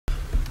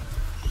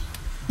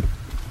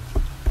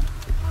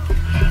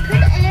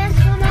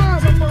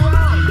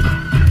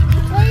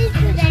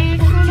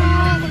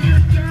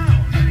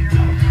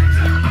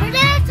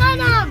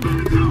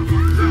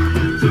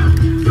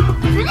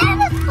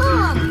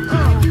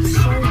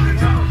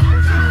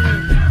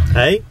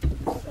Hey?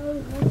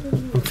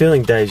 I'm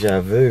feeling deja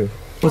vu.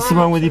 What's the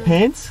wrong with your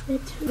pants?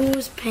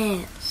 Whose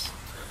pants?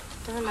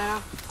 Doesn't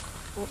matter.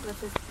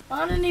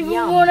 I don't even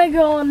want to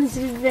go on this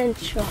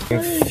adventure.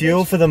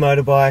 Fuel for the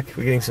motorbike,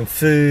 we're getting some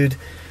food,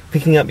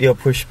 picking up your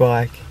push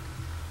bike.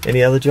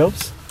 Any other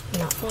jobs?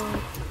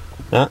 Nothing.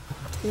 No?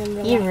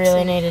 You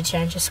really need to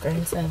change your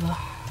screensaver.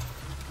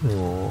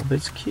 Oh,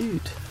 that's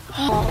cute.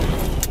 I'm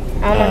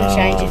gonna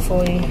change it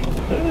for you.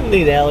 I don't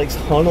need Alex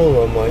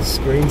Honnold on my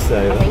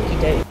screensaver. I think you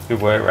do.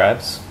 Good work,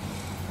 Rabs.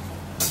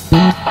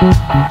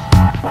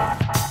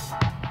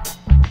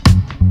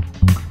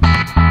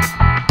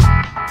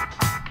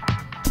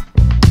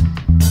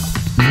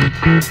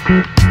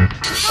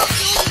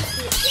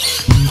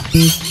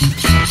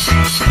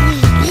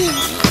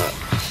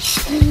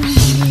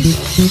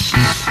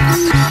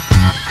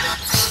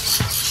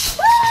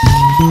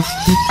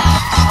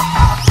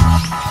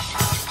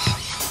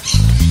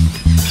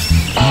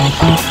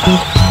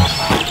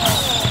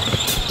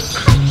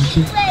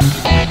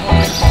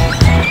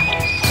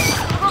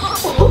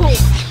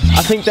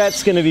 I think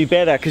that's going to be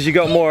better because you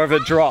got more of a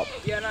drop.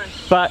 Yeah, I know.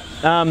 But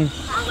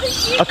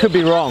I could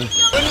be wrong.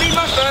 Wouldn't be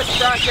my first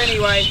crash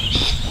anyway.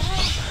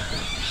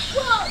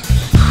 No,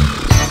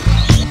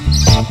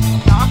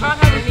 I can't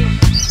have any.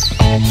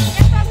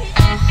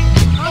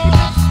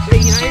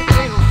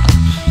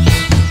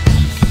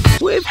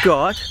 We've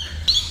got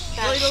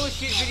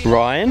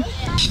Ryan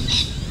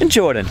and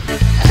Jordan. Should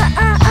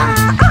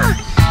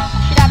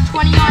have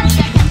 29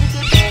 seconds.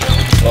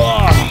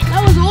 Oh,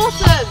 That was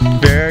awesome.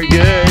 very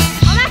good.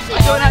 I'm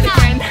actually doing it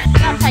again.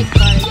 I'll take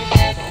photos.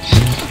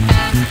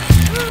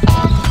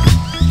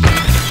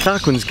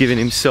 Tarquin's giving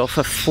himself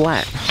a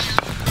flat.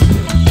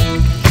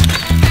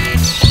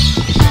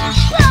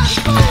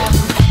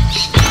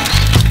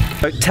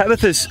 So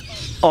Tabitha's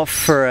off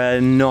for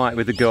a night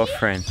with a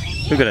girlfriend.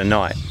 We've got a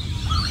night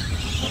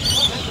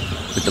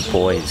with the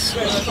boys.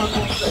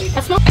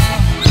 That's not.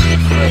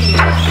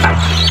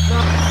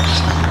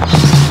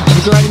 Have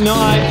a great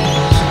night.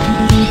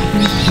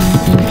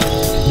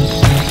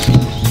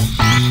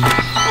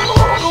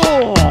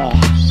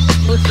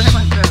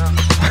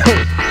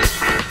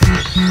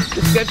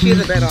 The sketchier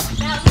the better.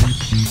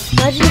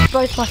 Imagine if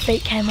both my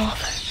feet came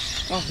off.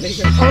 Oh, there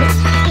you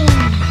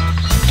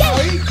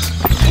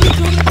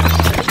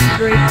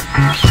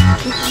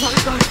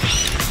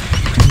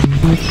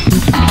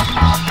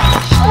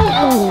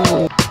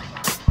Oh.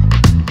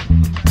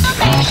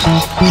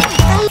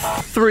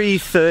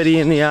 3:30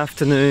 in the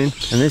afternoon,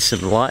 and there's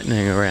some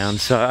lightning around,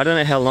 so I don't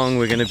know how long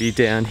we're going to be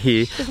down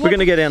here. We're going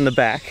to go down the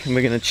back and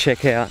we're going to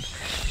check out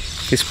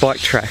this bike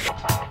track.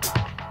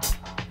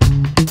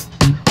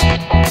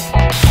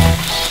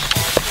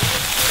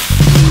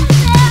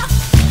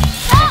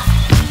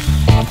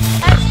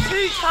 That's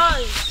 2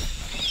 toes.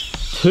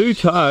 2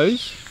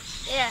 toes?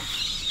 Yeah.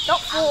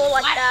 Not 4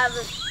 like that,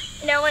 but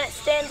you know when it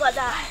stands like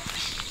that.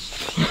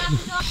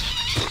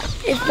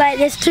 It's like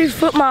there's 2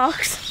 foot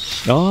marks.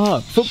 Oh,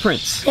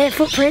 footprints. Yeah,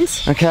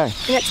 footprints. Okay.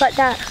 And it's like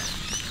that.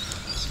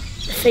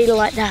 The feet are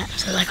like that,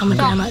 so they come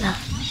down like that.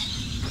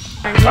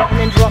 And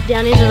then drop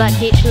down into that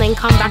ditch and then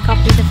come back up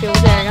into field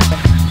area.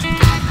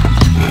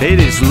 It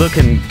is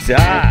looking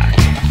dark.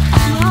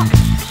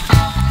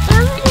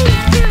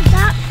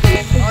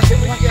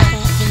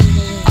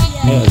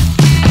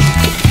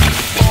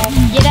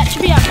 Yeah, that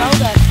should be our goal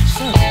though.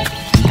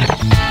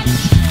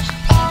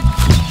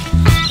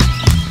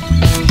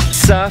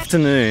 This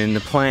afternoon, the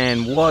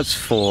plan was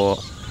for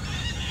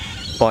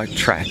bike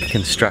track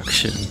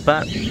construction,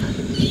 but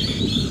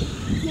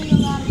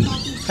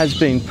has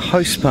been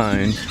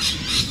postponed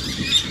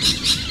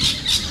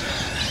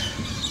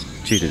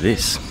due to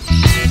this.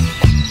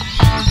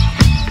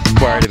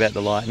 Worried about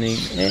the lightning,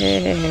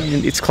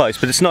 and it's close,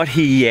 but it's not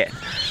here yet.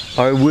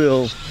 I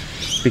will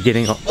be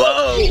getting on.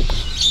 Whoa!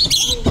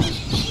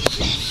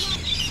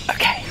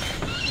 Okay.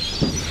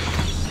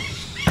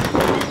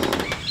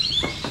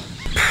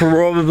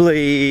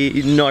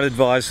 Probably not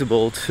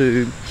advisable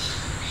to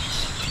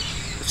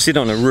sit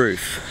on a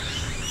roof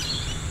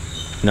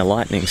in a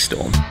lightning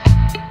storm.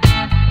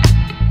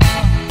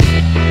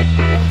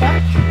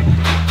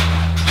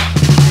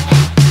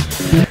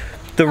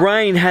 The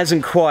rain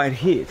hasn't quite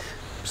hit,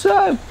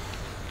 so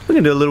we're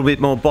going to do a little bit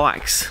more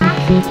bikes.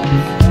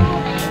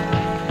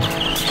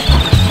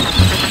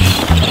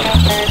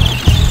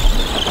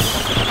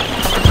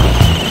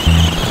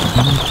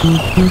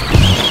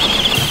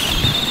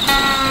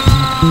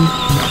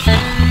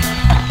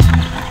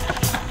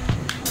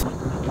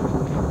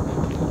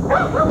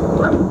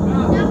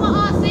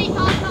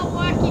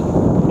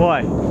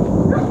 Why?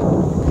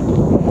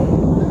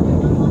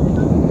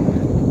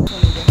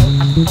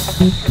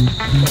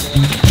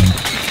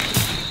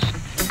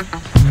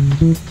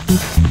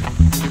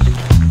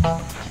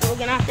 We're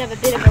gonna have to have a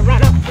bit of a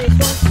run up this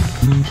one.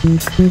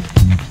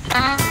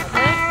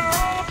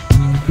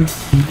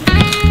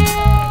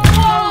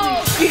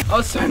 I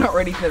was so not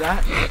ready for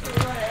that.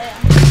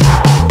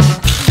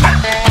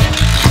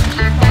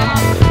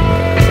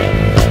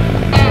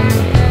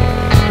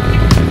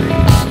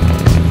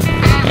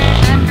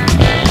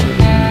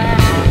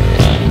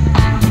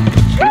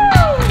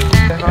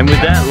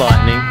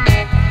 lightning,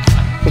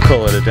 we'll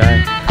call it a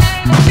day.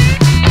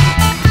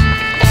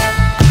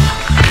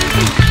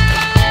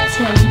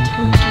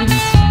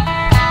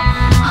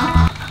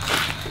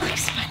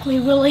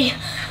 Exactly, Willie.